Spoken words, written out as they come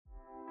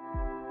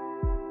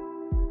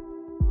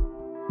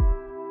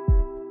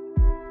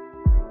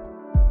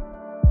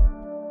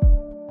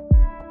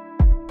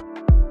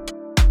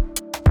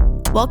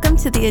Welcome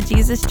to the A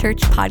Jesus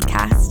Church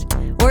podcast.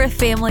 We're a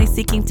family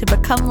seeking to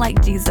become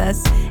like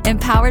Jesus,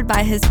 empowered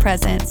by his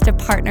presence to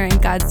partner in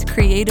God's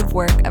creative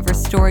work of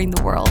restoring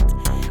the world.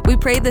 We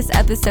pray this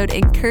episode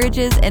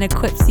encourages and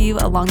equips you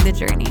along the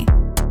journey.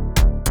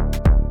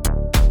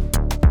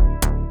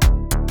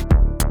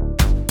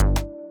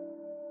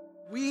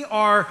 We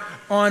are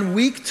on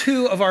week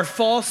 2 of our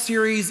fall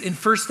series in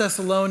 1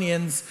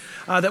 Thessalonians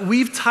that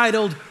we've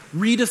titled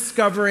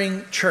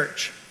Rediscovering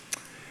Church.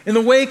 In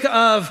the wake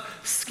of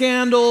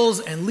scandals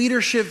and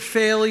leadership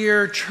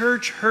failure,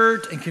 church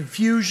hurt and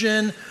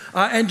confusion,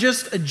 and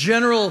just a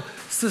general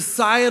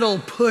societal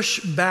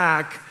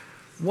pushback,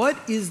 what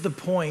is the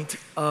point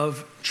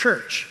of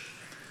church?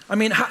 I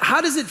mean,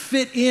 how does it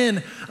fit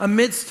in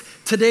amidst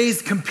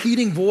today's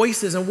competing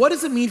voices? And what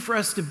does it mean for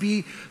us to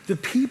be the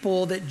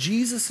people that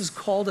Jesus has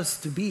called us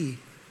to be?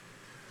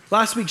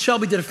 Last week,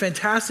 Shelby did a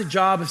fantastic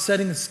job of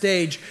setting the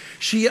stage.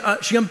 She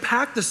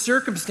unpacked the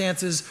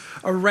circumstances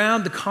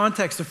around the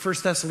context of 1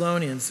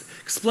 Thessalonians,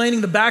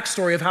 explaining the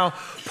backstory of how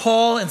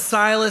Paul and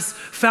Silas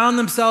found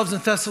themselves in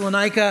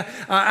Thessalonica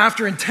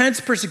after intense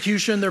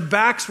persecution. Their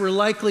backs were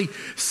likely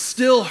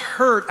still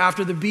hurt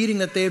after the beating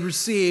that they had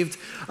received,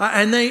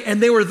 and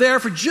they were there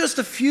for just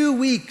a few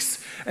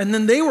weeks, and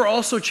then they were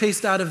also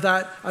chased out of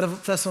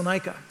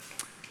Thessalonica.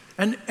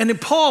 And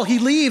Paul, he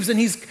leaves and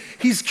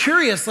he's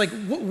curious, like,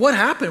 what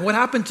happened? What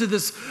happened to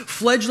this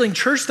fledgling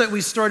church that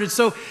we started?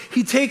 So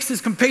he takes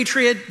his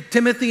compatriot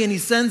Timothy and he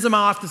sends him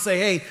off to say,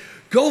 hey,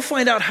 go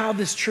find out how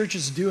this church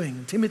is doing.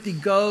 And Timothy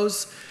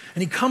goes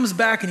and he comes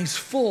back and he's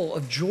full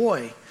of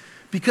joy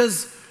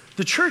because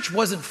the church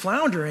wasn't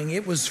floundering,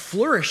 it was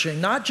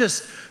flourishing, not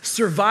just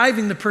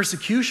surviving the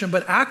persecution,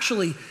 but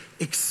actually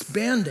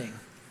expanding.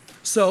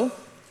 So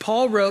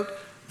Paul wrote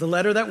the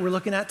letter that we're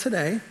looking at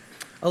today,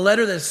 a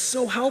letter that is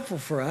so helpful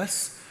for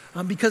us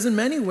because in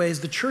many ways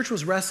the church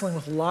was wrestling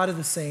with a lot of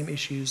the same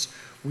issues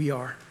we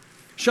are.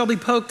 Shelby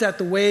poked at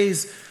the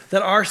ways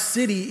that our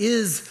city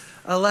is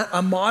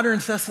a modern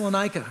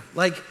Thessalonica,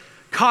 like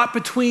caught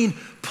between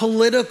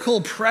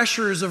political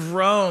pressures of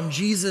Rome,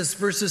 Jesus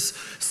versus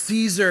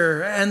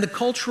Caesar, and the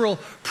cultural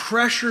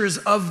pressures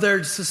of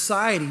their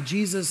society,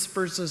 Jesus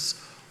versus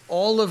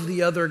all of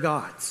the other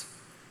gods.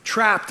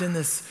 Trapped in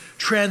this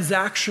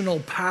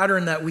transactional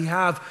pattern that we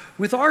have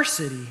with our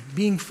city,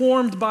 being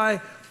formed by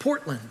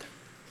Portland,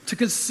 to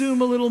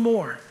consume a little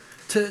more,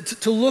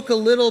 to look a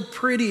little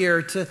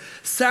prettier, to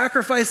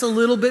sacrifice a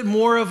little bit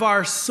more of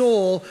our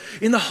soul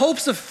in the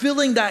hopes of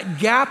filling that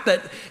gap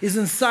that is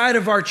inside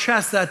of our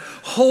chest, that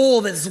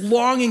hole that's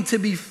longing to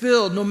be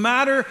filled, no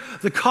matter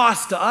the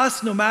cost to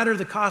us, no matter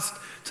the cost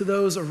to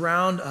those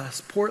around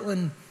us.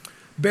 Portland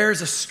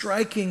bears a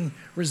striking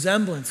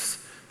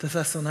resemblance to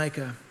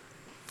Thessalonica,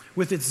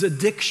 with its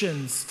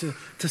addictions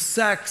to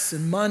sex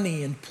and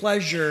money and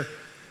pleasure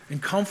and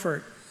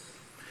comfort.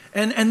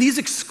 And these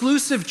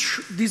exclusive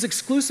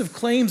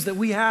claims that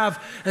we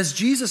have as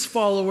Jesus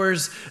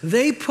followers,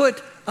 they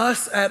put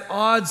us at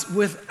odds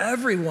with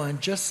everyone,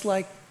 just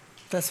like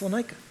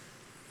Thessalonica.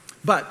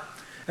 But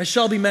as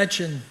Shelby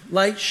mentioned,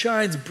 light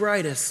shines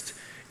brightest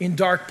in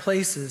dark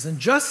places. And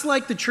just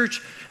like the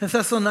church in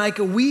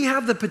Thessalonica, we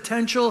have the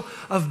potential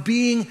of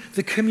being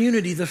the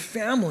community, the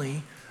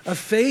family of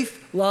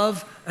faith,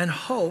 love, and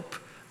hope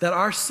that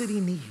our city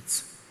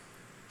needs,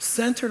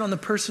 centered on the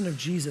person of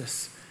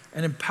Jesus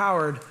and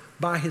empowered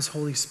by his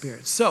Holy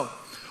Spirit. So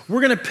we're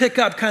going to pick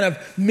up kind of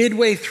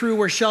midway through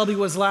where Shelby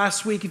was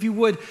last week. If you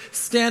would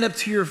stand up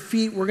to your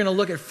feet, we're going to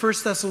look at 1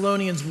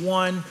 Thessalonians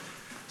 1,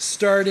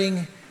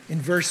 starting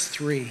in verse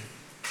 3.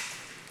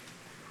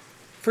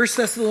 1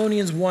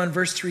 Thessalonians 1,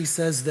 verse 3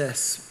 says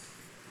this: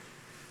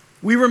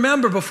 "We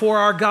remember before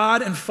our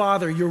God and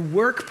Father your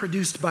work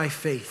produced by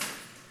faith,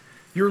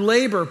 your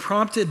labor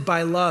prompted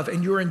by love,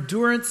 and your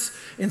endurance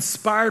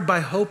inspired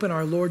by hope in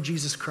our Lord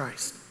Jesus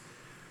Christ.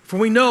 For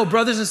we know,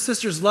 brothers and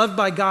sisters loved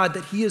by God,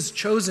 that he has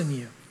chosen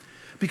you,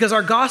 because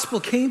our gospel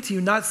came to you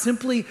not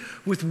simply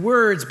with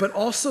words, but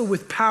also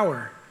with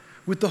power,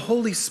 with the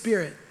Holy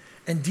Spirit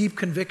and deep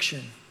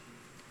conviction.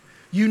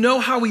 You know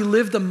how we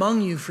lived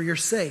among you for your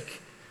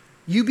sake.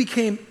 You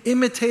became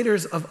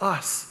imitators of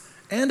us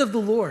and of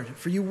the Lord,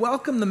 for you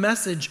welcomed the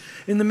message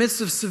in the midst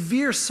of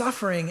severe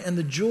suffering and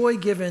the joy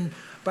given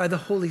by the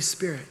Holy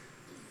Spirit.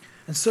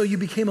 And so you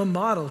became a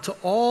model to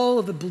all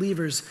of the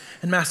believers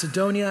in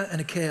Macedonia and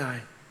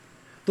Achaia.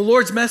 The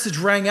Lord's message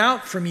rang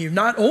out from you,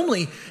 not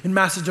only in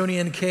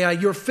Macedonia and Achaia.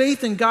 Your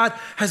faith in God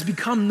has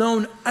become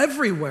known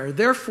everywhere.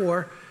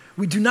 Therefore,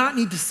 we do not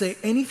need to say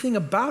anything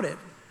about it,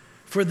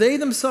 for they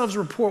themselves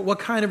report what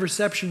kind of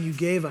reception you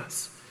gave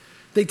us.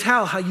 They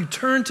tell how you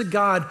turned to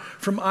God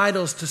from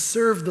idols to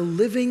serve the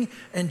living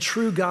and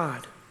true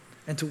God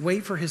and to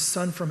wait for his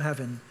Son from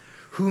heaven,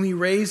 whom he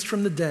raised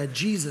from the dead,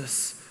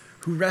 Jesus,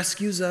 who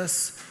rescues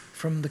us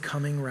from the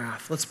coming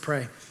wrath." Let's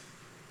pray.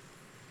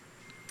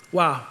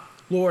 Wow,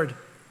 Lord,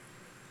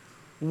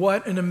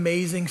 what an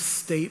amazing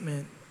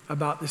statement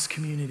about this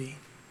community.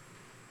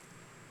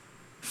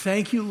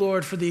 Thank you,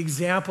 Lord, for the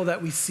example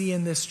that we see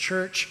in this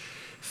church.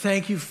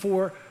 Thank you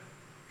for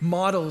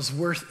models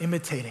worth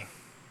imitating.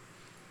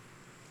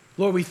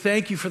 Lord, we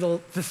thank you for the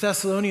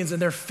Thessalonians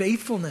and their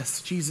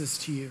faithfulness, Jesus,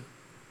 to you.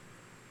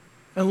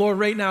 And Lord,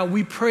 right now,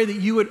 we pray that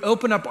you would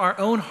open up our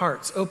own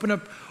hearts, open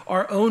up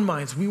our own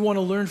minds. We want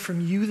to learn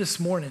from you this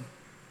morning.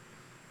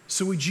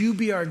 So would you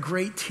be our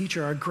great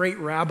teacher, our great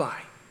rabbi,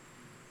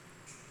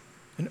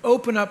 and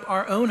open up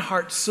our own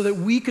hearts so that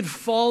we could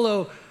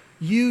follow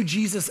you,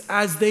 Jesus,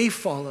 as they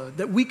followed,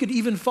 that we could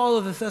even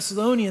follow the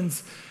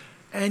Thessalonians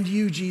and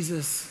you,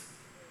 Jesus,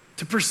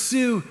 to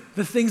pursue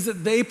the things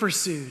that they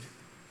pursued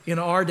in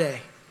our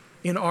day,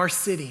 in our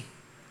city,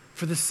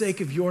 for the sake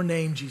of your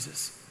name,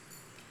 Jesus.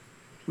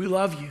 We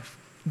love you.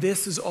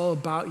 This is all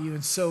about you,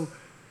 and so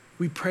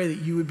we pray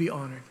that you would be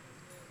honored.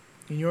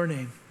 In your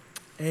name,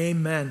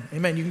 amen.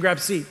 Amen. You can grab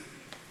a seat.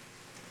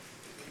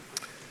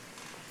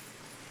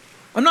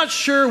 I'm not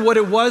sure what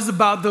it was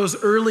about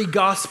those early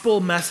gospel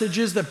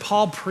messages that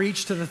Paul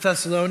preached to the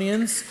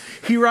Thessalonians.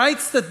 He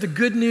writes that the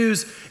good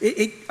news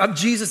of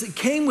Jesus, it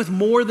came with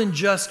more than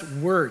just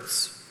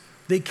words.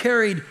 They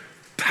carried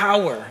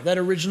power. That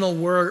original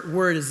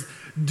word is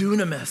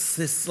dunamis.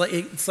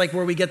 It's like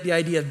where we get the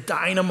idea of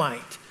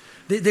dynamite.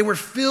 They were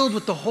filled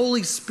with the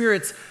Holy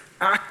Spirit's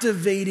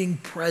activating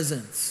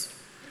presence.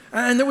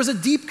 And there was a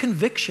deep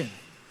conviction.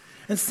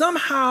 And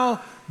somehow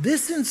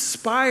this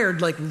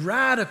inspired like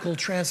radical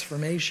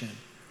transformation.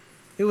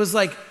 It was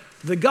like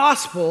the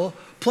gospel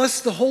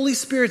plus the Holy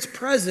Spirit's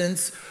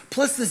presence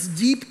plus this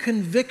deep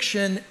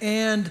conviction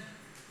and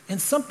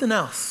something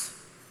else.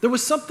 There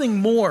was something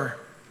more.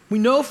 We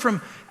know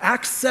from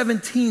Acts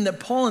 17 that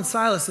Paul and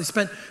Silas, they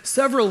spent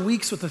several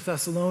weeks with the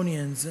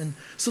Thessalonians. And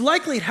so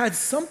likely it had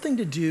something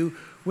to do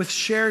with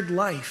shared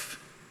life.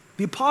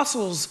 The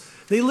apostles,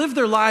 they lived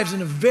their lives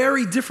in a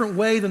very different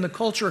way than the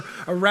culture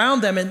around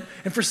them. And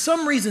for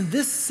some reason,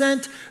 this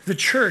sent the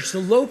church, the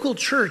local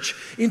church,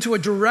 into a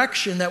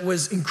direction that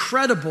was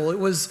incredible. It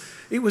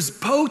was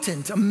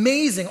potent,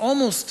 amazing,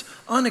 almost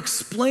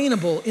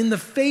unexplainable in the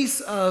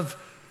face of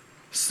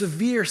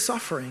severe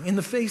suffering, in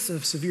the face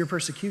of severe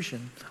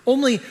persecution.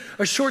 Only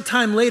a short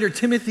time later,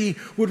 Timothy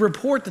would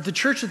report that the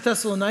church at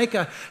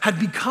Thessalonica had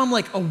become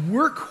like a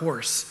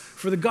workhorse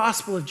for the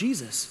gospel of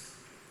Jesus.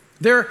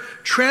 Their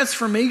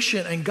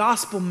transformation and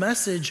gospel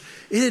message,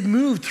 it had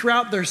moved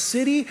throughout their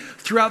city,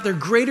 throughout their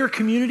greater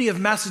community of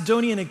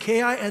Macedonia and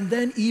Achaia, and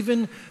then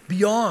even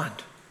beyond.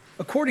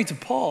 According to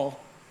Paul,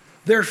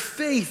 their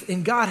faith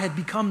in God had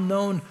become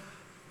known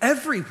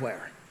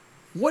everywhere.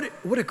 What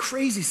a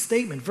crazy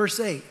statement, verse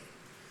 8.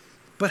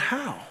 But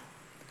how?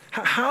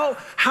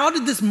 How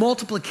did this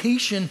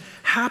multiplication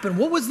happen?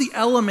 What was the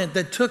element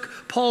that took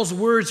Paul's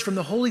words from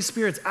the Holy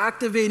Spirit's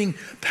activating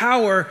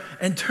power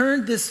and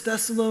turned this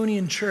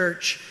Thessalonian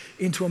church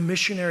into a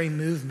missionary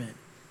movement?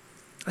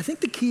 I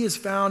think the key is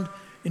found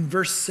in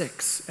verse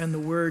 6 and the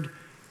word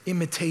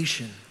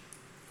imitation.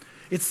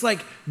 It's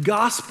like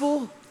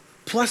gospel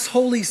plus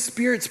Holy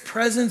Spirit's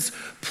presence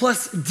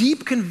plus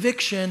deep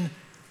conviction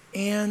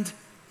and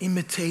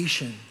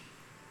imitation.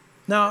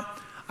 Now,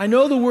 I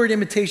know the word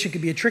imitation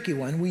could be a tricky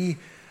one.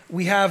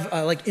 We have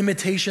like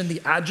imitation, the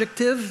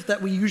adjective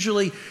that we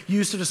usually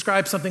use to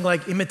describe something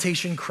like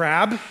imitation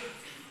crab,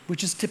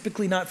 which is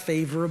typically not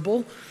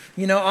favorable,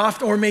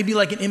 often, or maybe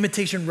like an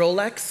imitation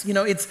Rolex.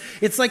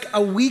 It's like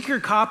a weaker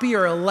copy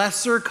or a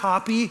lesser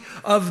copy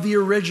of the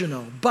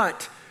original.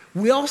 But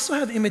we also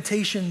have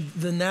imitation,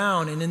 the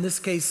noun, and in this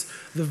case,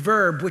 the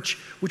verb, which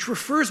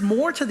refers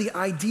more to the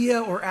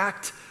idea or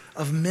act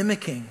of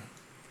mimicking,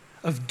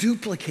 of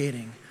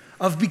duplicating,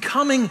 of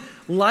becoming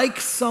like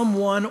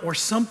someone or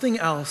something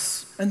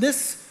else. And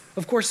this,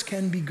 of course,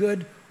 can be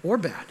good or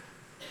bad,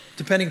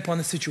 depending upon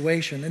the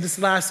situation. And this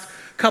last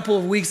couple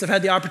of weeks, I've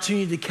had the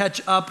opportunity to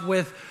catch up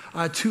with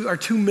our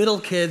two middle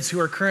kids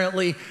who are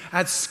currently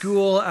at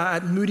school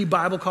at Moody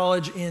Bible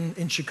College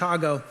in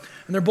Chicago.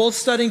 And they're both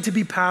studying to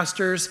be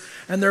pastors,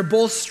 and they're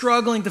both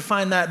struggling to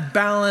find that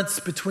balance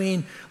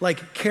between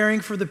like caring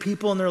for the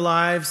people in their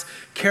lives,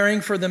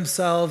 caring for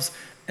themselves,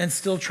 and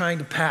still trying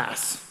to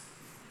pass.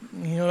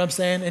 You know what I'm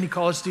saying? Any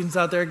college students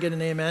out there get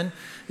an amen?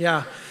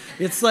 Yeah.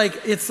 It's like,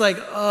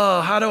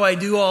 oh, how do I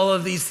do all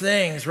of these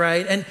things,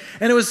 right? And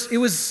it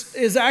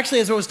was actually,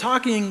 as I was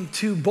talking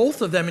to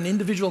both of them in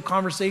individual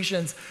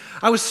conversations,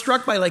 I was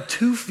struck by like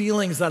two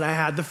feelings that I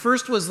had. The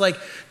first was like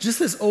just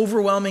this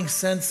overwhelming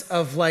sense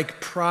of like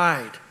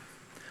pride.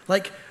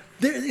 Like,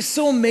 it's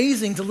so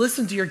amazing to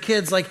listen to your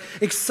kids like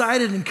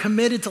excited and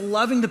committed to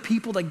loving the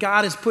people that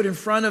God has put in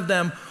front of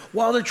them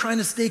while they're trying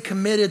to stay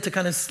committed to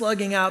kind of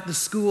slugging out the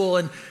school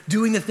and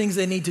doing the things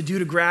they need to do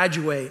to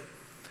graduate.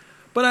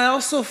 But I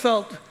also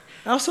felt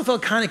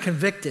kind of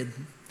convicted.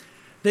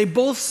 They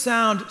both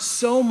sound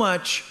so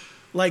much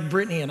like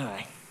Brittany and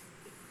I.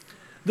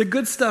 The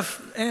good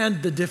stuff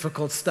and the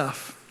difficult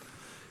stuff.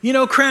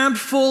 Crammed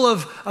full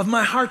of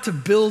my heart to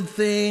build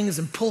things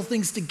and pull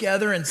things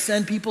together and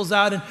send people's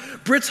out. And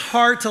Britt's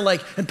heart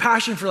and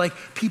passion for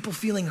people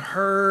feeling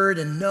heard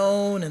and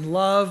known and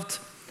loved.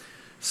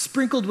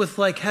 Sprinkled with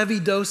heavy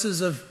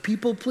doses of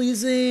people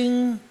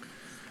pleasing,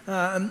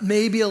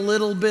 maybe a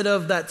little bit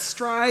of that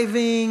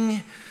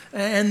striving,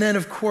 and then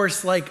of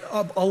course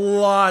a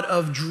lot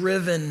of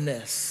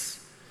drivenness.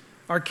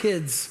 our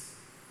kids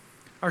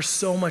are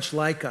so much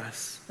like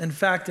us. In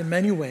fact, in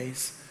many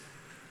ways,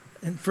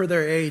 and for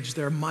their age,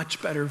 they're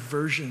much better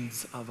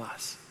versions of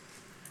us.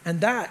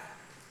 And that,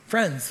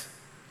 friends,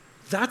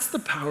 that's the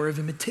power of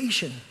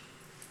imitation.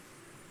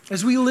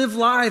 As we live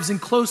lives in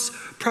close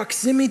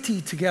proximity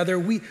together,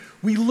 we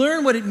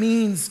learn what it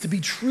means to be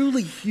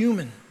truly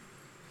human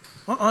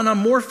on a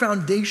more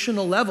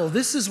foundational level.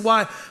 This is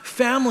why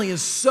family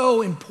is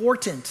so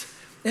important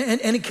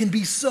and it can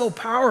be so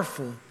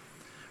powerful.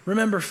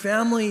 Remember,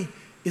 family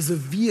is a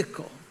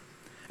vehicle.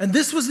 And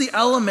this was the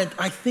element,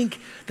 I think,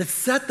 that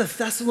set the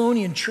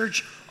Thessalonian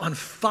church on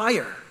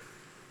fire.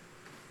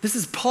 This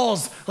is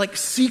Paul's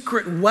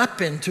secret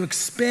weapon to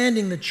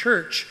expanding the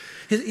church.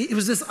 It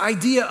was this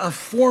idea of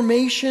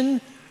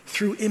formation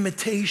through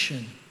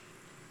imitation.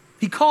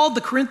 He called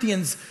the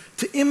Corinthians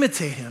to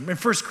imitate him in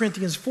 1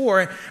 Corinthians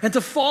 4 and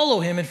to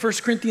follow him in 1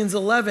 Corinthians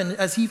 11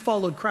 as he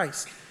followed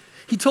Christ.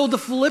 He told the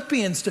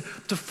Philippians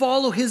to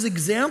follow his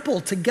example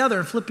together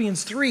in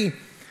Philippians 3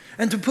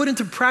 and to put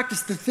into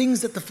practice the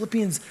things that the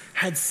Philippians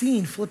had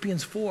seen,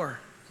 Philippians 4.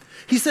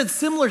 He said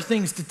similar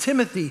things to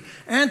Timothy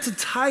and to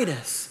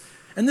Titus.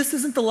 And this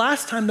isn't the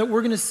last time that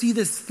we're going to see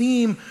this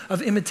theme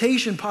of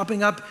imitation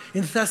popping up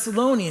in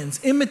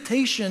Thessalonians.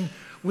 Imitation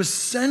was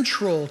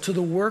central to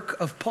the work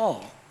of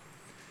Paul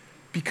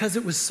because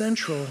it was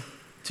central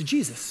to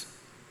Jesus.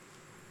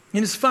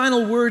 In his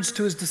final words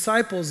to his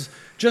disciples,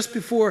 just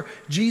before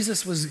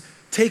Jesus was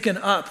taken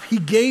up, he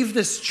gave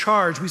this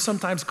charge. We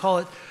sometimes call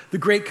it the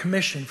Great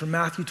Commission from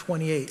Matthew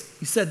 28.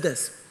 He said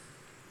this: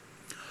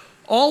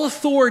 "All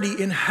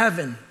authority in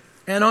heaven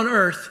and on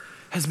earth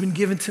has been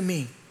given to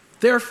me.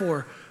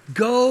 Therefore,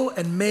 go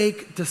and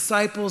make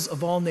disciples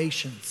of all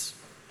nations,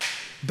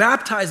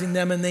 baptizing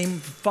them in the name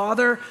of the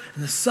Father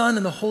and the Son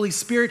and the Holy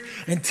Spirit,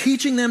 and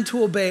teaching them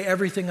to obey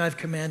everything I've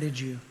commanded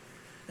you.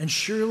 And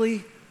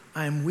surely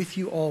I am with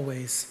you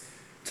always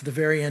to the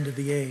very end of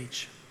the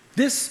age."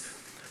 This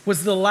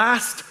was the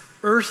last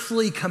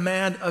earthly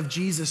command of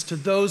Jesus to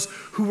those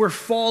who were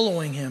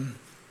following him.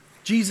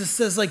 Jesus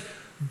says,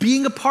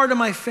 being a part of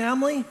my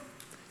family,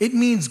 it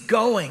means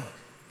going.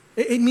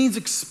 It means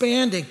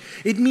expanding.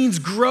 It means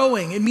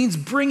growing. It means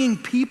bringing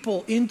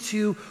people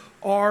into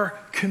our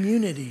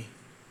community.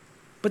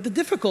 But the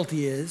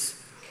difficulty is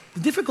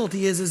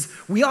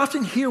we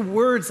often hear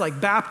words like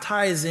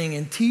baptizing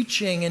and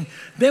teaching, and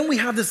then we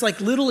have this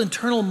little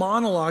internal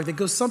monologue that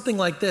goes something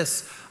like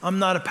this: I'm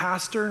not a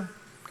pastor.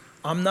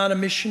 I'm not a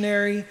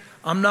missionary.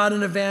 I'm not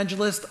an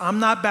evangelist. I'm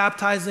not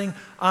baptizing.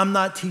 I'm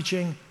not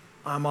teaching.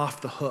 I'm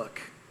off the hook.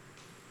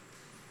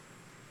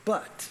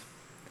 But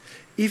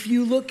if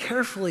you look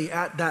carefully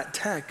at that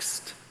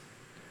text,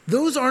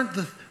 those aren't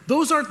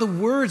the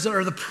words that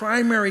are the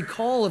primary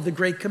call of the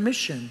Great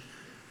Commission.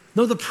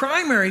 No,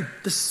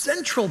 the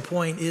central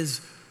point is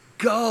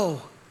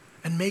go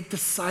and make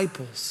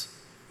disciples.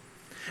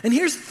 And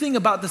here's the thing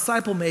about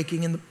disciple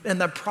making and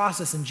that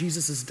process in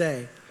Jesus'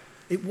 day.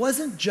 It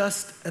wasn't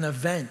just an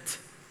event.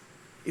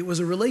 It was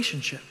a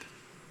relationship.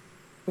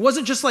 It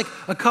wasn't just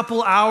a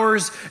couple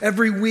hours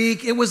every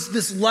week. It was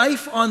this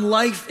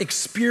life-on-life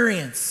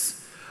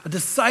experience. A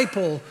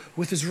disciple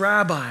with his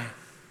rabbi.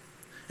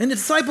 And the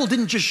disciple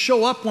didn't just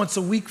show up once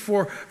a week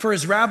for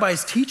his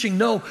rabbi's teaching.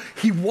 No,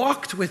 he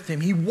walked with him.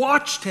 He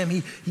watched him.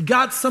 He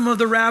got some of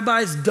the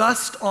rabbi's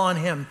dust on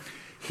him.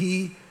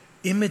 He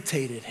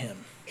imitated him.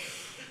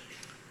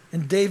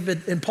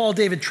 In Paul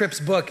David Tripp's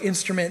book,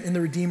 Instrument in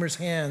the Redeemer's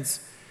Hands,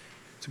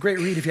 it's a great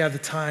read if you have the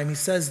time. He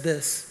says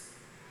this: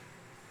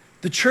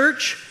 "The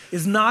church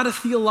is not a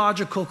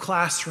theological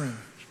classroom."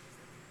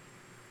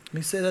 Let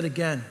me say that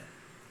again.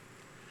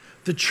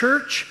 The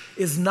church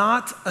is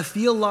not a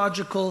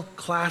theological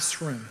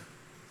classroom.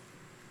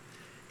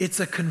 It's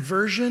a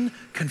conversion,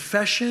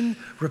 confession,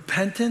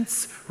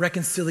 repentance,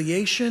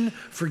 reconciliation,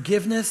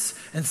 forgiveness,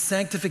 and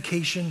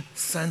sanctification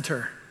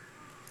center,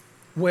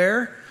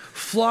 where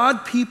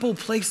flawed people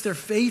place their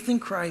faith in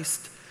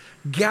Christ,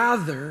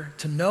 gather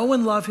to know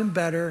and love him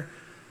better,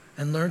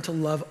 and learn to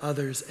love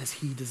others as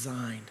he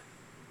designed.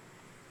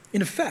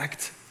 In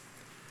effect,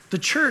 the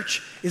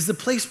church is the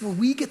place where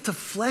we get to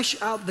flesh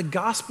out the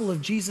gospel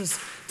of Jesus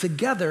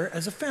together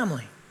as a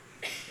family,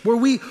 where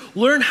we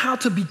learn how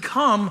to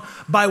become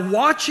by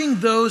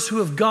watching those who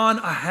have gone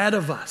ahead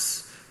of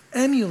us,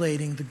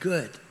 emulating the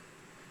good,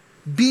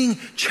 being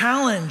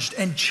challenged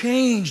and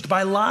changed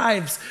by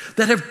lives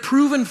that have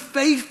proven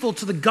faithful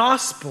to the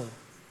gospel,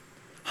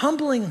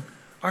 humbling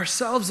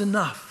ourselves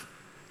enough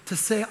to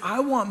say, I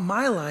want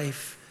my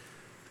life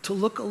to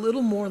look a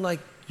little more like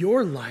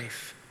your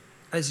life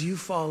as you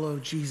follow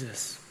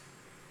Jesus,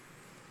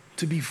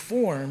 to be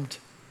formed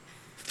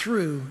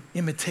through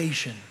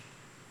imitation.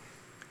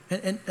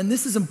 And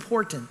this is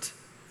important,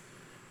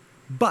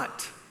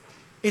 but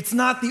it's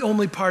not the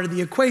only part of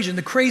the equation.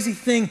 The crazy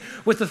thing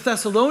with the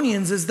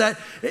Thessalonians is that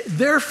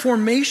their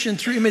formation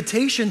through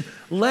imitation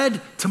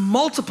led to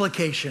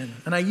multiplication.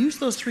 And I use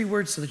those three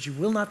words so that you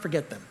will not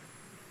forget them.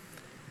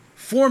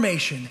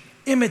 Formation,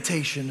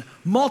 imitation,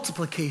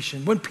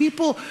 multiplication. When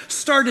people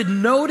started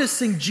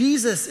noticing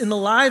Jesus in the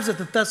lives of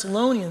the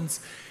Thessalonians,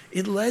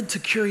 it led to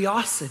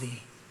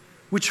curiosity,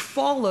 which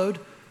followed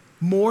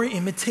more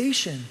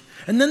imitation.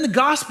 And then the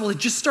gospel, it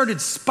just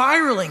started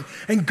spiraling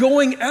and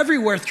going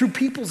everywhere through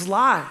people's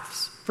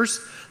lives. 1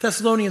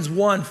 Thessalonians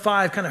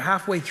 1:5, kind of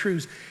halfway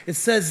through, it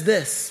says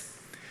this: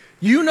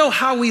 "You know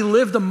how we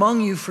lived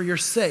among you for your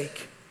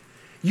sake.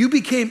 You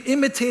became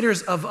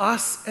imitators of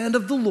us and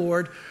of the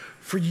Lord,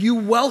 for you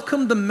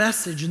welcomed the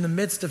message in the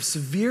midst of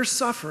severe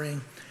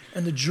suffering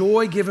and the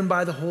joy given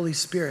by the Holy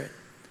Spirit.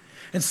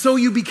 And so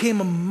you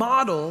became a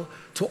model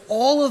to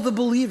all of the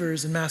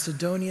believers in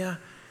Macedonia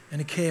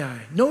and Achaia."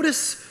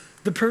 Notice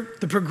the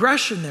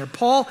progression there.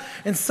 Paul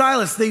and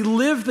Silas, they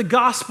lived the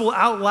gospel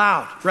out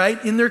loud, right,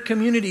 in their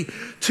community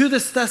to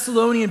this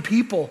Thessalonian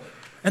people.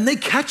 And they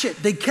catch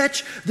it. They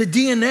catch the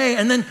DNA.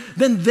 And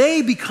then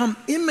they become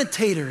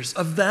imitators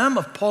of them,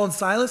 of Paul and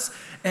Silas,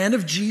 and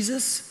of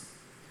Jesus.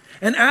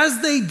 And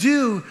as they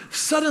do,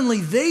 suddenly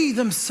they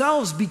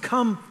themselves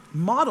become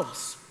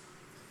models,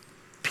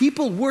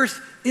 people worth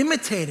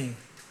imitating.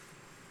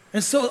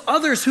 And so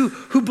others who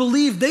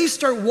believe, they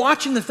start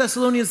watching the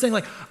Thessalonians saying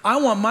like, I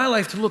want my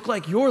life to look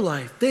like your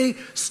life. They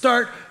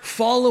start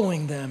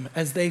following them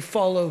as they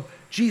follow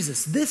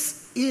Jesus.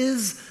 This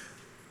is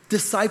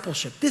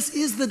discipleship. This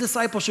is the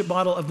discipleship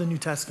model of the New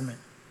Testament.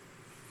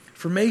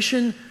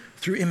 Formation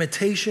through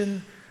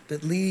imitation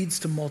that leads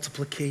to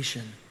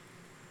multiplication.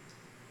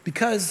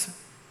 Because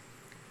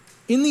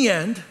in the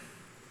end,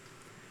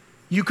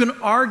 you can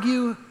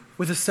argue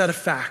with a set of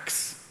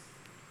facts.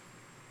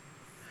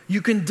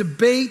 You can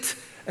debate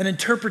an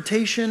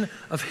interpretation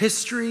of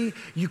history.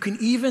 You can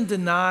even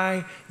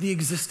deny the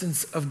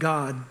existence of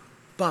God.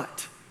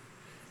 But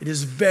it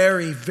is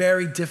very,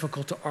 very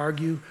difficult to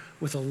argue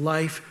with a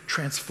life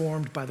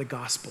transformed by the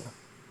gospel.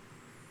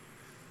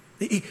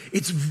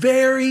 It's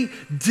very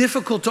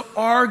difficult to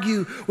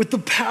argue with the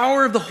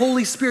power of the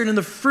Holy Spirit and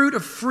the fruit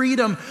of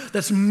freedom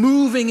that's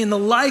moving in the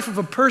life of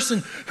a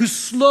person who's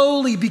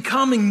slowly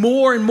becoming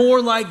more and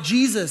more like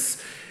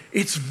Jesus.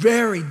 It's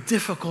very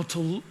difficult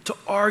to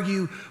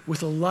argue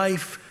with a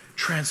life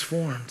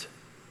transformed.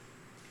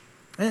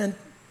 And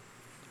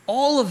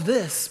all of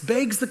this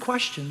begs the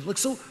question, look,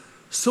 so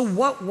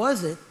what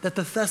was it that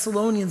the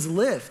Thessalonians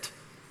lived?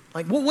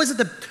 Like, what was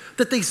it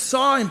that they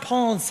saw in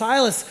Paul and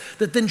Silas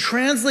that then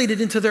translated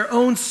into their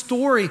own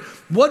story?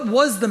 What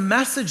was the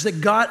message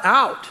that got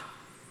out?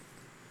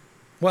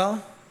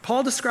 Well,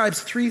 Paul describes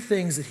three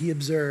things that he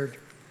observed,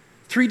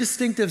 three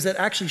distinctives that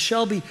actually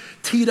Shelby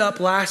teed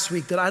up last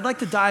week that I'd like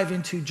to dive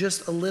into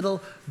just a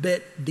little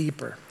bit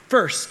deeper.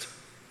 First,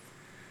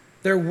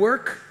 their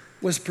work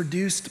was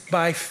produced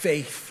by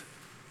faith.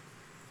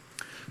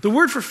 The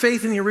word for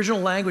faith in the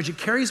original language, it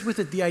carries with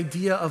it the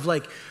idea of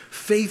like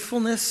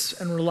faithfulness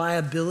and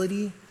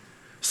reliability.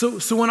 So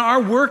when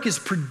our work is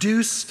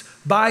produced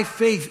by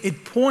faith,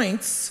 it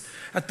points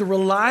at the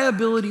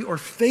reliability or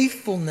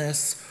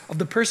faithfulness of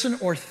the person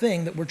or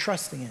thing that we're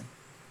trusting in.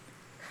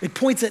 It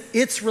points at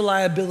its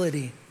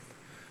reliability.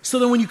 So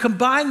then when you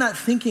combine that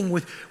thinking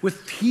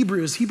with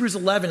Hebrews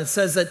 11, it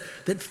says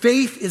that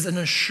faith is an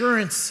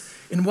assurance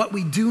in what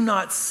we do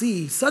not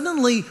see.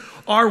 Suddenly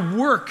our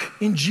work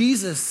in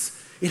Jesus,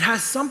 it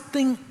has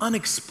something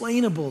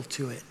unexplainable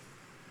to it.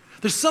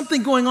 There's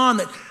something going on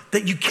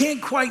that you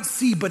can't quite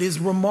see but is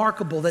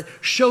remarkable, that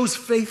shows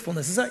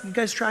faithfulness. Is that, you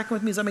guys tracking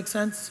with me? Does that make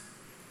sense?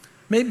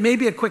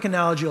 Maybe a quick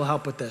analogy will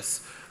help with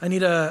this. I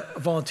need a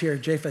volunteer.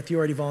 Japheth, you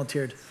already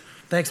volunteered.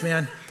 Thanks,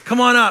 man.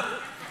 Come on up.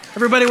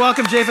 Everybody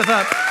welcome Japheth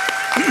up.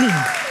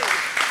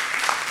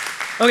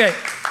 Okay,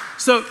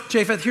 so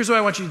Japheth, here's what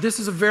I want you to do. This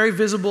is a very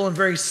visible and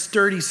very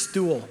sturdy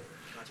stool.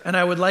 And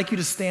I would like you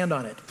to stand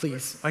on it,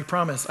 please. I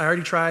promise. I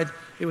already tried.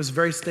 It was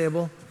very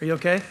stable. Are you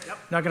okay? Yep.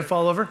 Not going to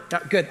fall over?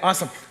 Yeah, good.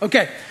 Awesome.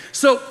 Okay.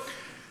 So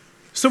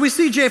we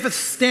see Japheth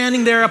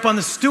standing there up on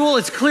the stool.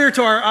 It's clear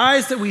to our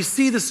eyes that we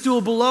see the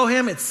stool below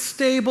him. It's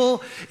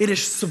stable. It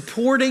is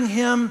supporting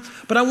him.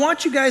 But I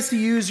want you guys to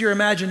use your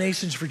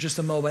imaginations for just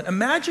a moment.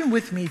 Imagine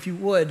with me, if you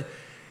would,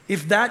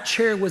 if that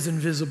chair was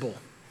invisible.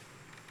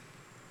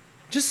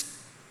 Just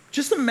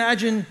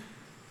imagine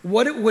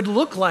what it would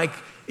look like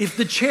if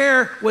the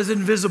chair was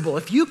invisible,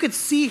 if you could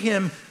see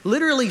him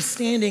literally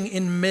standing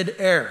in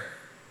midair.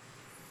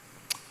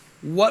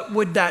 What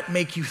would that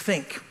make you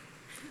think?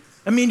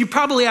 I mean, you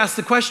probably ask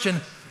the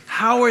question,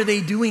 how are they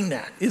doing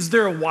that? Is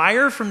there a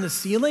wire from the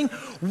ceiling?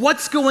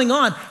 What's going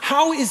on?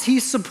 How is he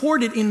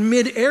supported in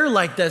midair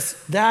like this?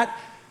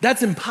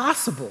 That's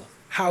impossible.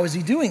 How is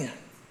he doing it?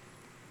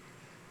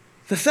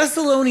 The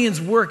Thessalonians'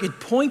 work, it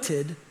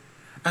pointed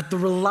at the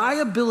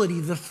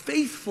reliability, the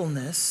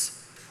faithfulness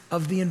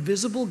of the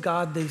invisible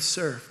God they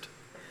served.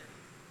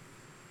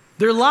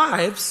 Their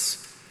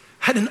lives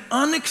had an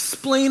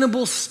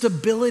unexplainable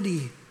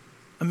stability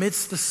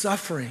amidst the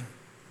suffering,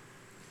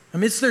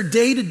 amidst their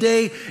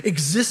day-to-day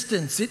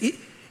existence.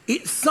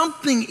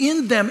 Something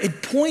in them,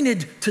 it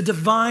pointed to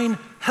divine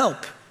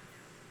help.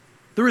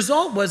 The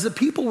result was that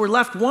people were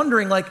left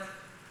wondering, like,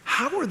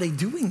 how are they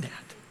doing that?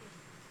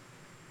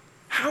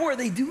 How are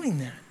they doing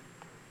that?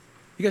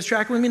 You guys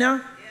tracking with me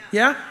now?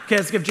 Yeah? Okay,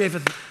 let's give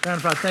Japheth a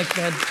round of applause. Thanks,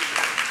 man.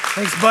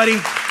 Thanks, buddy.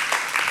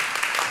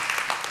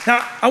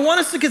 Now, I want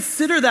us to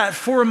consider that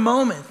for a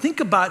moment. Think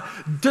about,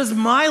 does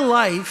my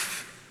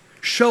life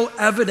show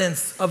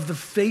evidence of the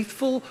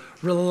faithful,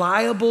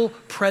 reliable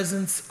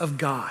presence of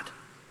God?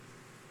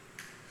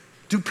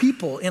 Do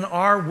people in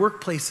our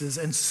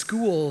workplaces and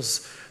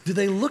schools, do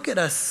they look at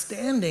us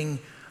standing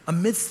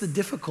amidst the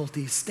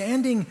difficulties,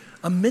 standing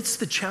amidst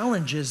the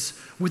challenges,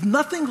 with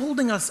nothing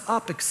holding us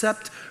up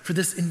except for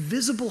this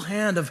invisible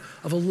hand of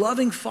a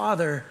loving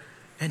Father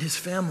and his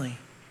family?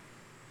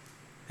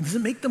 And does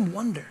it make them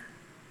wonder,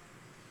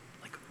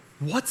 like,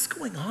 what's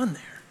going on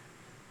there?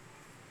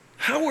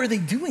 How are they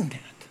doing that?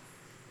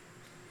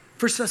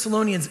 1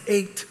 Thessalonians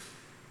 8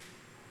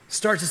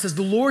 starts, it says,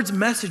 the Lord's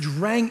message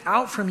rang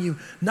out from you,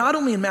 not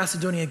only in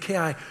Macedonia and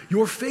Achaia,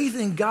 your faith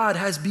in God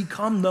has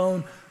become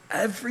known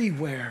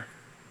everywhere.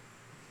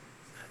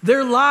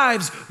 Their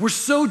lives were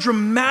so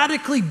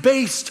dramatically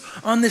based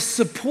on this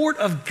support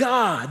of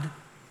God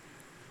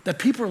that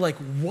people are like,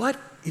 what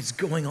is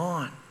going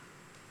on?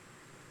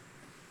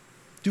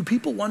 Do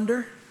people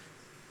wonder?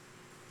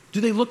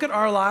 Do they look at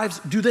our lives?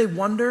 Do they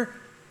wonder?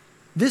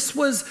 This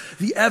was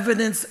the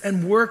evidence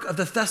and work of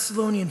the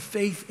Thessalonian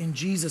faith in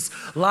Jesus.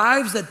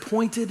 Lives that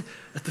pointed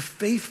at the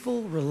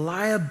faithful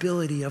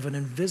reliability of an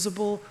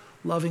invisible,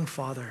 loving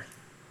Father.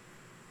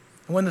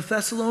 And when the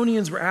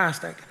Thessalonians were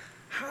asked, like,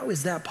 how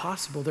is that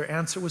possible? Their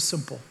answer was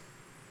simple.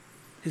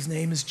 His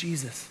name is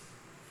Jesus.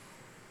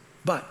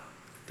 But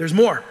there's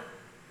more.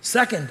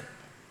 Second,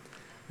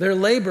 their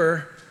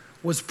labor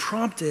was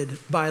prompted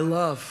by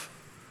love.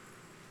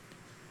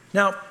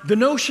 Now, the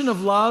notion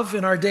of love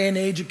in our day and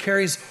age, it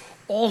carries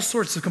all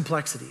sorts of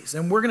complexities.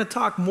 And we're going to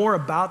talk more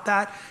about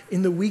that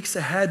in the weeks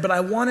ahead, but I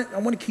want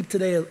to keep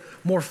today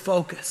more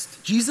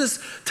focused. Jesus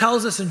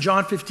tells us in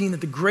John 15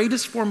 that the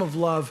greatest form of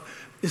love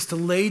is to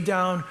lay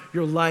down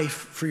your life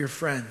for your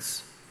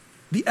friends.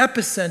 The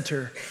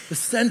epicenter, the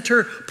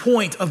center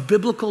point of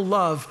biblical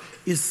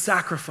love is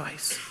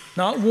sacrifice.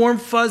 Not warm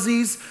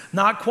fuzzies,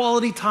 not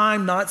quality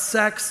time, not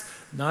sex,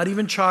 not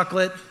even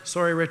chocolate.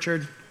 Sorry,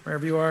 Richard,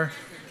 wherever you are.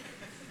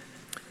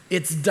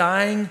 It's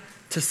dying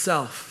to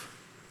self.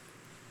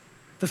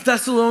 The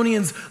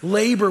Thessalonians'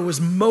 labor was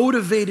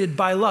motivated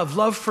by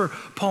love for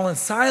Paul and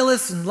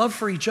Silas and love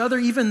for each other,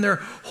 even their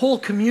whole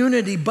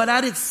community. But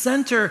at its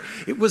center,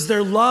 it was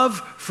their love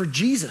for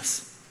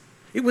Jesus.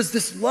 It was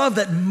this love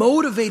that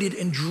motivated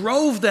and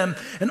drove them,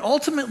 and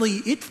ultimately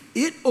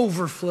it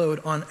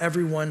overflowed on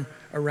everyone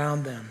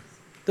around them.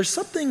 There's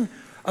something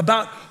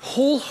about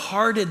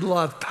wholehearted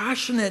love,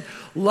 passionate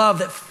love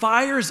that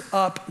fires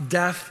up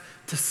death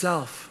to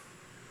self.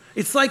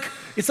 It's like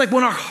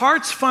when our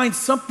hearts find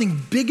something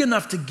big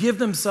enough to give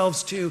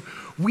themselves to,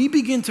 we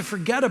begin to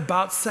forget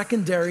about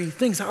secondary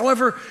things,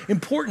 however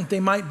important they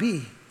might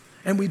be.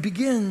 And we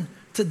begin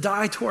to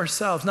die to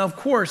ourselves. Now, of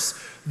course,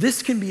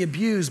 this can be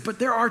abused, but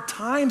there are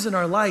times in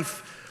our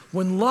life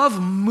when love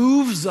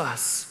moves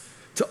us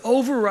to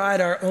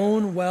override our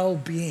own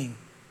well-being,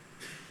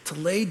 to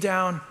lay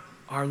down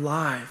our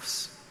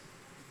lives.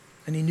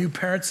 Any new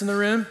parents in the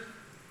room?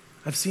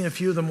 I've seen a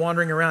few of them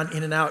wandering around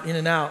in and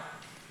out.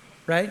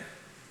 Right?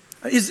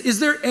 Is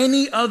there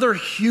any other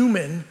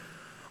human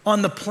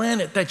on the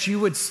planet that you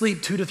would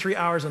sleep 2 to 3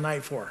 hours a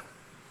night for?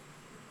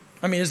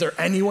 I mean, is there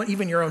anyone,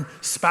 even your own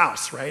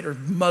spouse, right? Or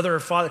mother or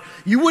father?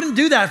 You wouldn't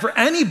do that for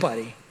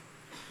anybody.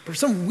 For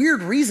some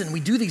weird reason, we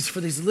do these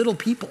for these little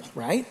people,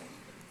 right?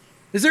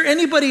 Is there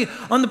anybody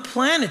on the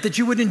planet that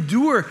you would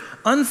endure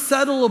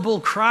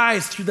unsettlable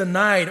cries through the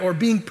night, or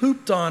being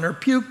pooped on or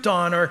puked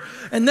on,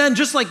 and then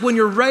just like when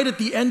you're right at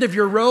the end of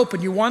your rope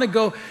and you want to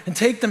go and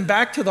take them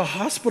back to the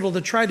hospital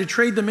to try to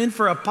trade them in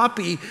for a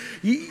puppy,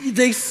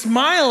 they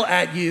smile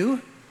at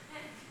you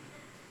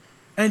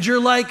and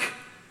you're like,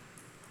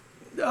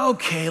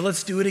 okay,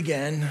 let's do it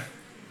again.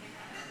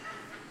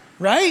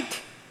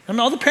 Right? I mean,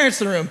 all the parents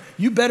in the room,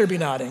 you better be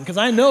nodding because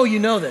I know you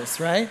know this,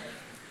 right?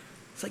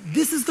 It's like,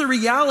 this is the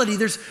reality.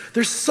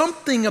 There's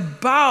something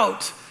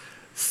about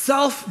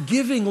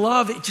self-giving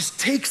love. It just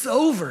takes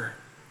over.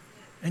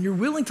 And you're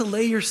willing to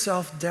lay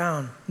yourself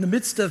down. In the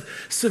midst of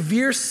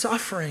severe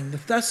suffering, the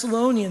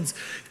Thessalonians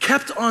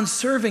kept on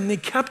serving. They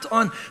kept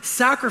on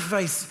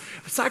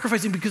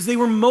sacrificing because they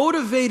were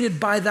motivated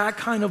by that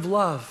kind of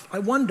love. I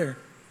wonder,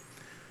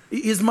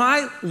 is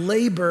my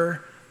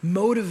labor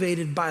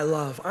motivated by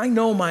love? I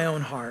know my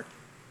own heart.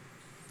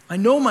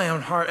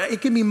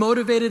 It can be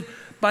motivated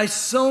by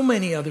so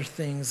many other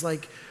things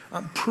like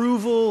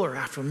approval or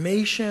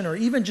affirmation or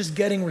even just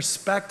getting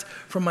respect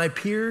from my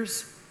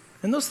peers.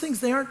 And those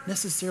things, they aren't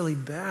necessarily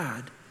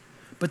bad,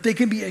 but they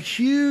can be a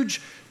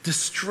huge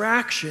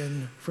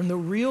distraction from the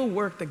real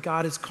work that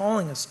God is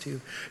calling us to.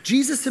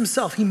 Jesus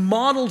himself, he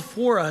modeled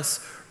for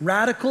us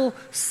radical,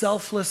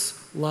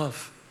 selfless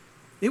love.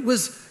 It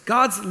was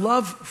God's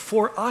love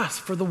for us,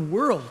 for the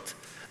world,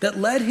 that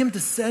led him to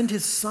send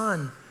his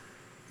son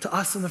to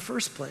us in the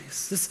first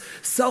place. This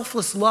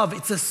selfless love,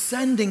 it's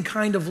ascending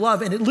kind of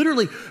love, and it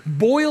literally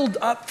boiled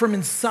up from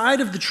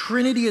inside of the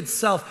Trinity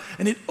itself,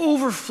 and it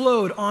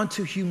overflowed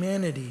onto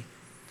humanity.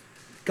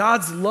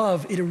 God's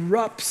love, it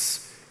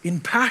erupts in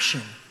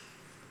passion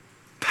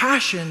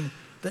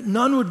that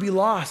none would be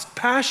lost,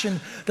 passion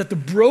that the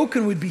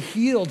broken would be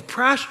healed,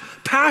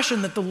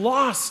 passion that the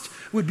lost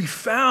would be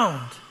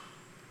found.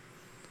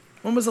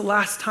 When was the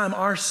last time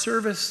our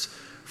service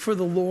for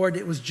the Lord,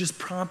 it was just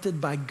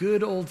prompted by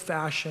good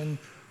old-fashioned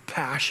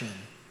passion,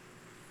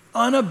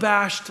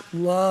 unabashed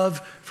love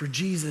for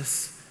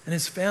Jesus and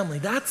his family?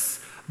 That's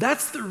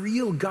the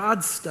real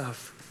God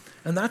stuff.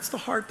 And that's the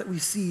heart that we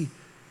see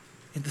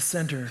at the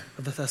center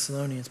of the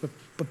Thessalonians.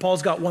 But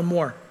Paul's got one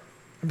more.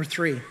 Number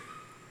 3,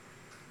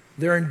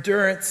 their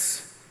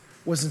endurance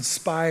was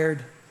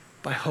inspired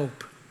by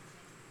hope.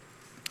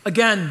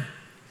 Again,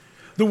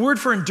 the word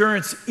for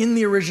endurance in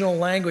the original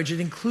language, it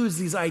includes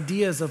these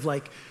ideas of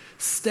like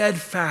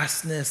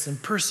steadfastness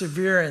and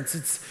perseverance.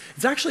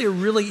 It's actually a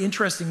really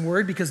interesting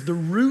word because the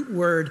root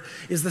word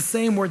is the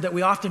same word that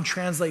we often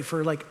translate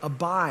for like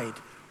abide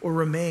or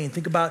remain.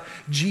 Think about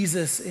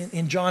Jesus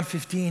in John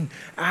 15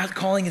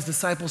 calling his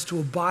disciples to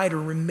abide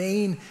or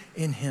remain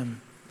in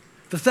him.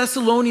 The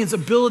Thessalonians'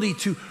 ability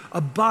to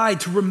abide,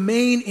 to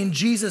remain in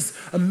Jesus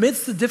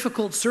amidst the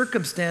difficult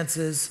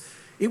circumstances,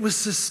 it was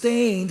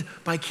sustained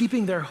by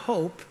keeping their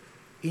hope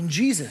in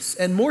Jesus,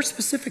 and more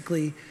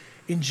specifically,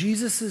 in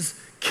Jesus'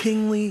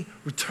 kingly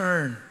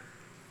return.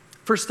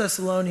 1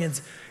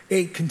 Thessalonians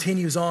 8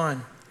 continues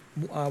on,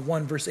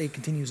 1 verse 8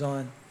 continues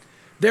on.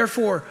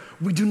 Therefore,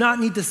 we do not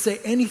need to say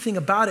anything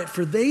about it,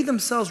 for they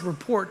themselves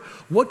report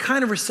what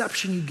kind of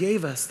reception you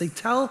gave us. They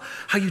tell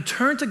how you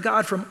turned to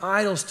God from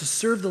idols to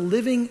serve the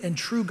living and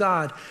true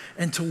God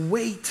and to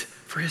wait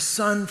for his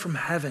Son from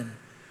heaven,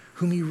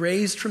 whom he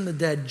raised from the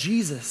dead,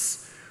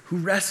 Jesus, who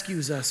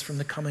rescues us from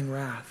the coming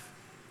wrath.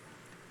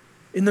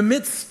 In the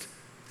midst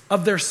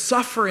of their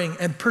suffering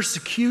and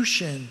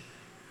persecution,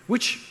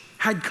 which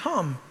had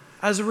come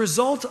as a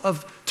result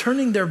of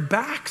turning their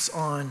backs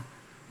on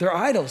their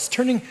idols,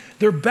 turning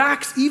their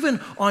backs even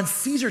on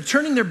Caesar,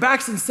 turning their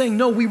backs and saying,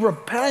 no, we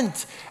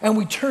repent and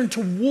we turn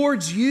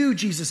towards you,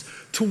 Jesus,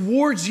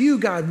 towards you,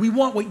 God. We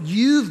want what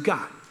you've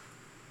got.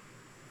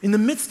 In the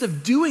midst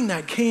of doing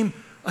that came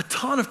a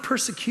ton of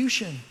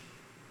persecution.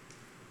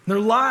 Their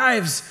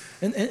lives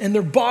and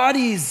their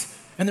bodies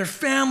and their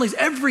families,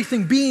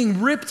 everything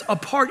being ripped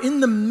apart. In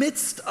the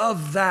midst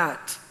of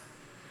that,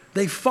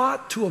 they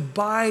fought to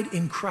abide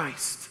in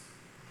Christ.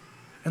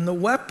 And the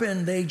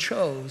weapon they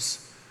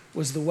chose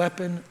was the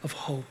weapon of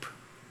hope.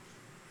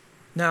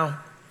 Now,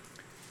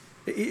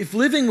 if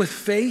living with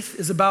faith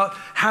is about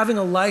having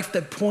a life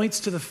that points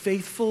to the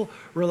faithful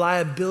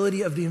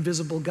reliability of the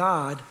invisible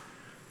God,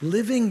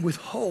 living with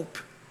hope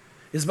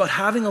is about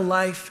having a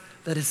life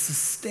that is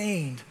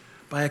sustained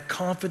by a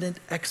confident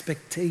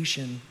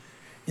expectation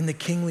in the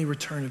kingly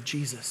return of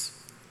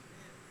Jesus.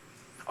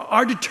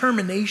 Our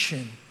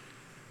determination,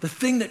 the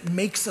thing that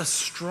makes us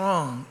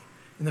strong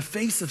in the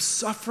face of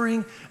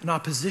suffering and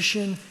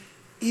opposition,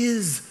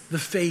 is the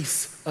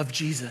face of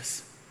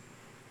Jesus.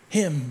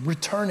 Him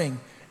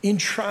returning in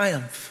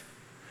triumph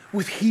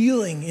with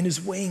healing in his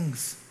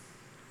wings.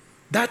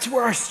 That's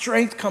where our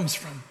strength comes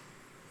from.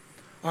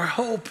 Our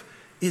hope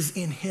is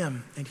in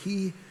him, and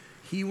he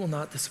will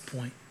not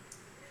disappoint.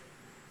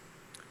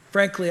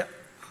 Frankly,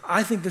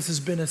 I think this has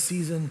been a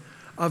season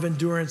of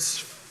endurance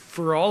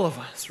for all of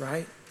us,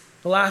 right?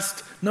 The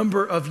last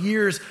number of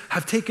years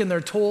have taken their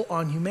toll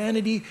on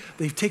humanity.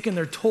 They've taken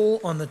their toll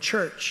on the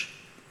church.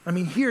 I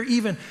mean, here,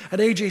 even at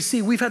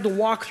AJC, we've had to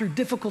walk through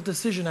difficult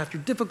decision after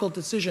difficult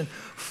decision,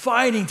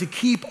 fighting to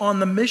keep on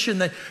the mission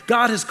that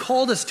God has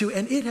called us to,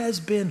 and it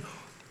has been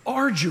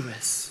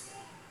arduous.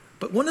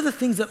 But one of the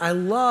things that I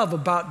love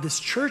about this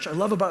church, I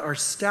love about our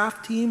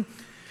staff team,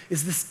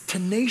 is this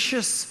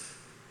tenacious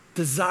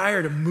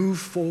desire to move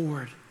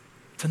forward,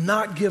 to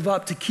not give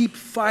up, to keep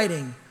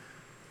fighting.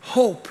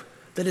 Hope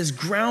that is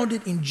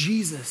grounded in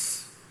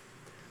Jesus.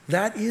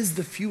 That is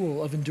the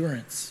fuel of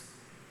endurance.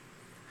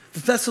 The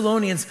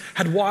Thessalonians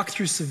had walked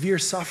through severe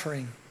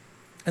suffering,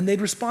 and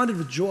they'd responded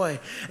with joy,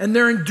 and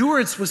their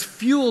endurance was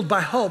fueled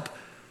by hope.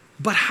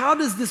 But how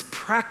does this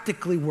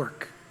practically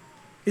work?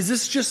 Is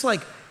this just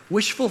like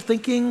wishful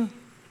thinking?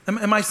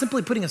 Am I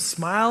simply putting a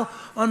smile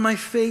on my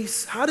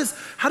face? How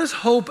does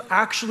hope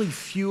actually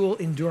fuel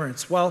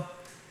endurance? Well,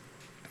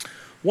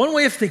 one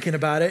way of thinking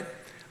about it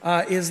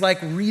is like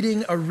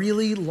reading a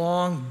really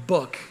long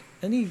book.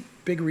 Any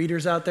big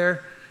readers out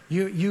there?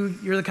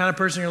 You're the kind of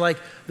person, you're like,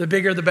 the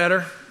bigger the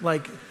better.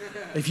 Like,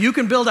 if you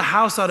can build a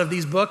house out of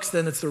these books,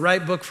 then it's the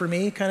right book for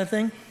me kind of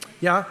thing.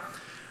 Yeah?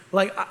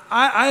 Like,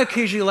 I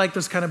occasionally like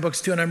those kind of books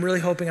too, and I'm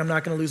really hoping I'm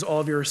not going to lose all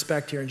of your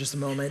respect here in just a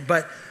moment.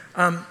 But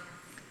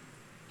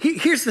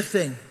here's the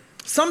thing.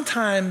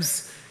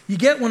 Sometimes you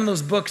get one of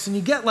those books and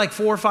you get like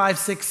 4, 5,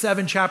 6,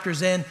 7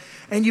 chapters in,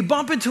 and you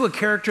bump into a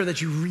character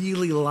that you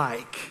really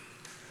like.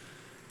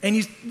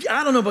 And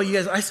I don't know about you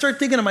guys, I start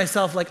thinking to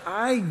myself, like,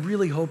 I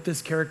really hope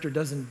this character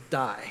doesn't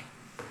die.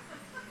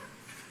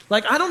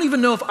 Like, I don't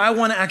even know if I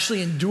want to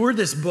actually endure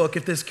this book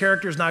if this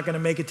character is not going to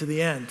make it to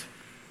the end.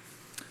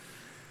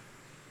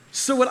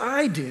 So what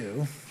I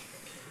do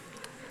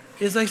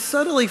is I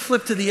subtly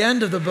flip to the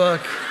end of the book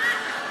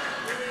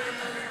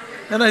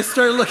and I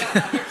start looking.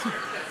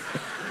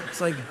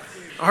 It's like,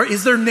 Or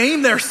is their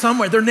name there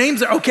somewhere? Their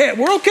name's there. Okay,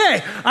 we're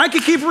okay. I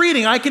can keep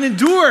reading. I can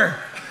endure.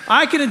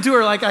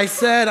 Like I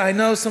said, I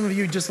know some of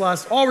you just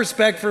lost all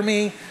respect for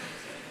me.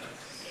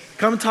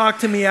 Come talk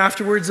to me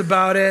afterwards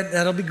about it.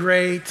 That'll be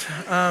great.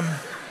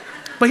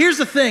 But here's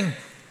the thing,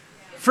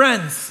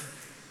 friends.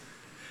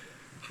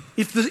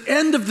 If the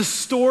end of the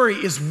story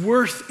is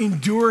worth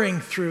enduring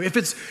through, if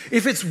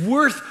it's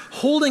worth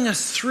holding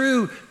us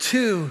through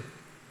to,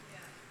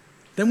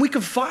 then we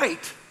can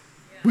fight.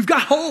 We've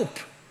got hope.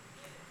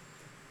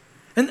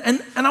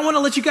 And I want to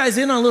let you guys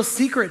in on a little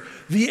secret.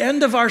 The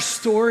end of our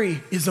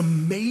story is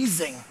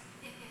amazing.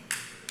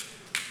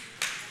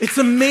 It's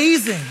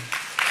amazing.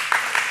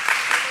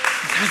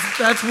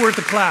 That's worth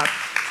a clap.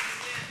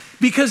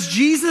 Because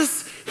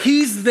Jesus,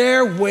 he's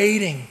there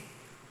waiting.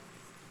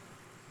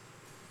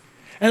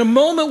 And a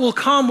moment will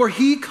come where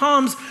he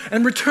comes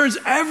and returns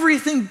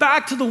everything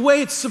back to the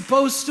way it's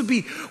supposed to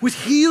be, with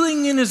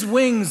healing in his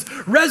wings,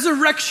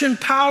 resurrection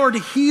power to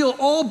heal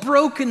all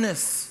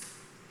brokenness,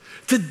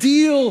 to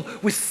deal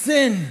with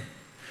sin,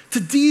 to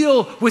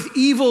deal with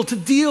evil, to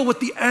deal with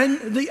the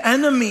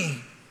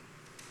enemy.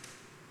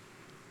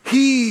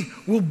 He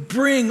will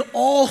bring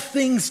all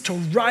things to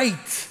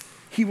right.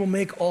 He will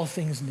make all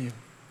things new.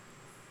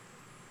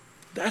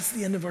 That's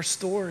the end of our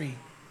story.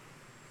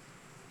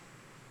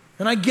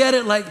 And I get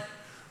it,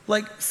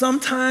 like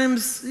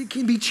sometimes it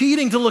can be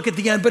cheating to look at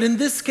the end, but in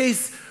this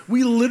case,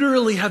 we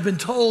literally have been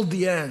told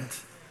the end.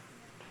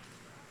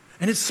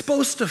 And it's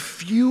supposed to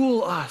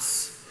fuel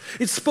us.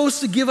 It's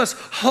supposed to give us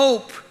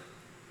hope.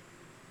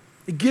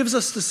 It gives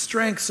us the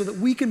strength so that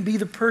we can be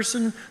the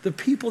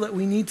people that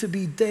we need to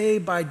be day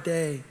by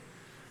day.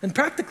 And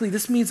practically,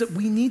 this means that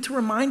we need to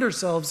remind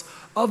ourselves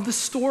of the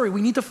story.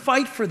 We need to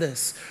fight for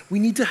this. We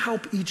need to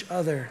help each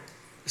other,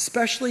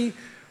 especially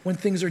when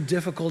things are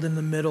difficult in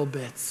the middle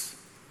bits.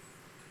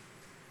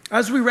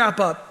 As we wrap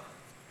up,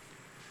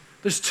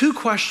 there's two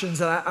questions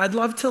that I'd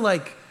love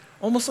to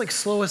almost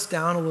slow us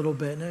down a little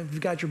bit. And if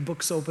you've got your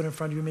books open in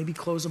front of you, maybe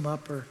close them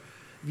up, or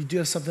if you do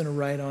have something to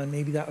write on,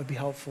 maybe that would be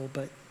helpful.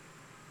 But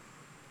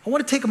I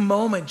want to take a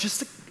moment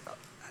just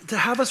to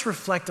have us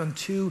reflect on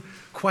two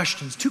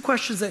questions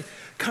that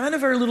kind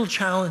of are a little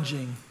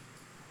challenging.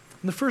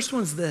 And the first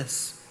one's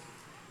this: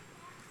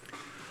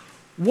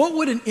 what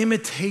would an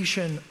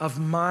imitation of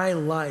my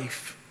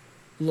life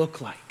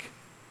look like?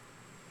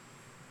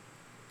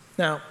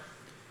 Now,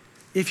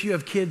 if you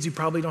have kids, you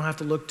probably don't have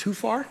to look too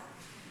far.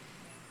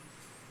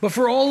 But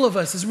for all of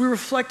us, as we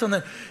reflect on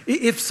that,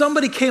 if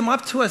somebody came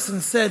up to us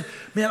and said,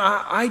 man,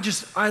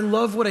 I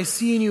love what I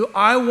see in you.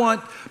 I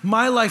want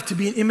my life to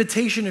be an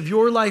imitation of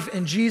your life,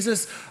 and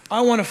Jesus,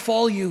 I want to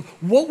follow you.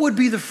 What would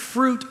be the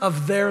fruit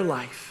of their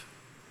life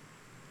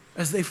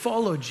as they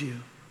followed you?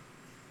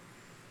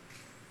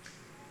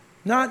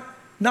 Not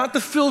the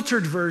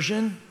filtered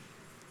version,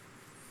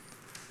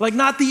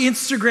 not the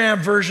Instagram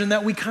version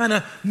that we kind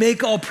of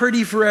make all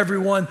pretty for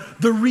everyone,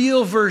 the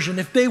real version.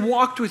 If they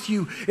walked with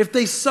you, if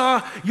they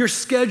saw your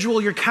schedule,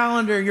 your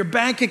calendar, your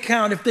bank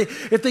account,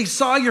 if they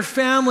saw your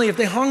family, if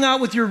they hung out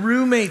with your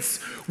roommates,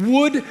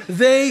 would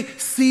they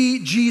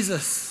see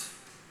Jesus?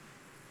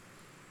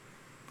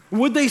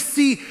 Would they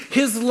see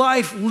his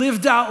life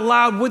lived out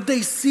loud? Would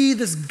they see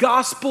this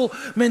gospel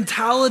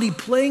mentality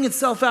playing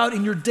itself out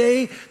in your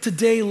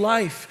day-to-day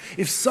life?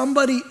 If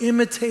somebody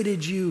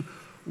imitated you,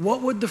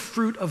 what would the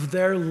fruit of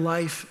their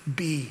life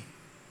be?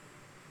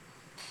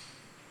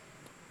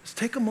 Just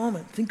take a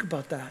moment, think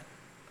about that.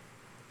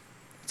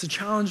 It's a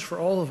challenge for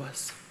all of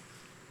us.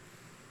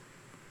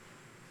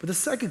 But the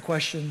second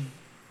question,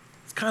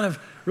 it's kind of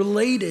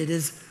related,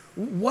 is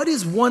what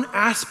is one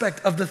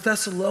aspect of the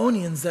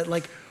Thessalonians that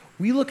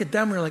we look at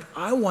them and we're like,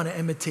 I want to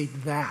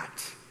imitate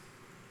that?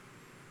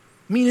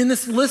 I mean, in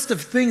this list of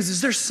things,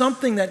 is there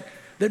something that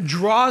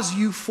draws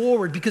you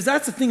forward? Because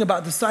that's the thing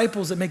about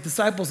disciples that make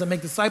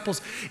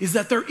disciples is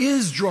that there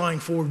is drawing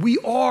forward. We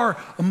are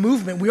a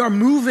movement. We are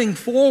moving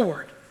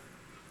forward.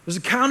 There's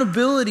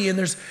accountability, and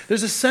there's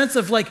a sense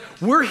of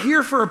we're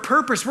here for a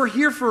purpose. We're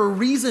here for a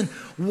reason.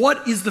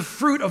 What is the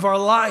fruit of our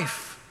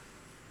life?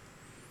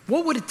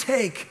 What would it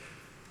take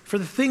for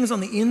the things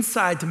on the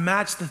inside to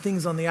match the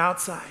things on the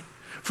outside?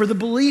 For the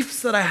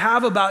beliefs that I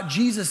have about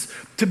Jesus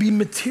to be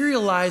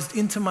materialized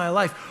into my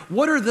life?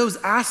 What are those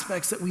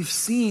aspects that we've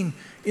seen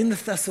in the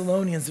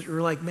Thessalonians that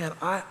you're like, man,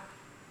 I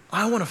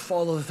want to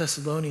follow the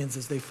Thessalonians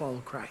as they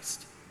follow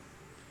Christ?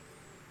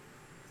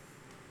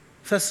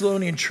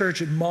 Thessalonian church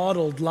had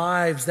modeled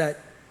lives that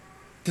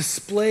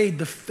displayed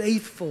the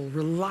faithful,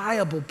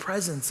 reliable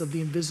presence of the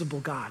invisible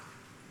God.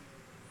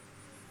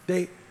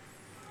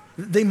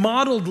 They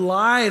modeled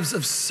lives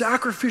of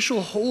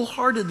sacrificial,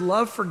 wholehearted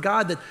love for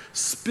God that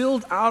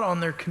spilled out on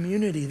their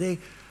community.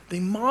 They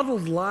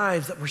modeled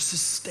lives that were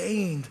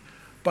sustained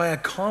by a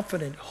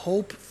confident,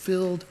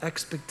 hope-filled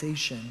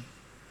expectation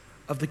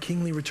of the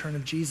kingly return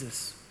of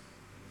Jesus.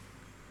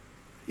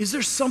 Is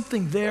there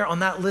something there on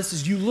that list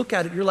as you look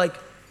at it, you're like,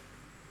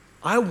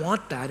 I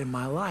want that in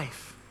my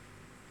life?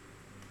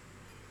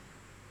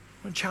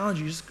 I want to challenge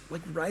you, just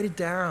write it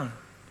down.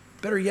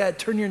 Better yet,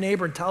 turn to your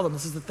neighbor and tell them,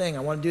 this is the thing, I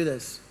want to do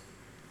this.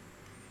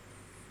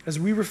 as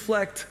we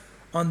reflect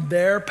on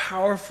their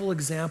powerful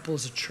example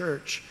as a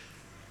church,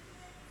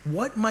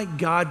 what might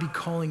God be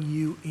calling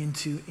you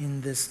into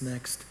in this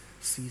next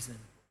season?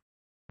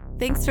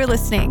 Thanks for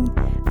listening.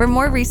 For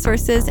more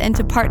resources and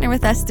to partner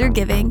with us through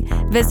giving,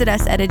 visit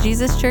us at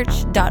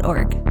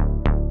ajesuschurch.org.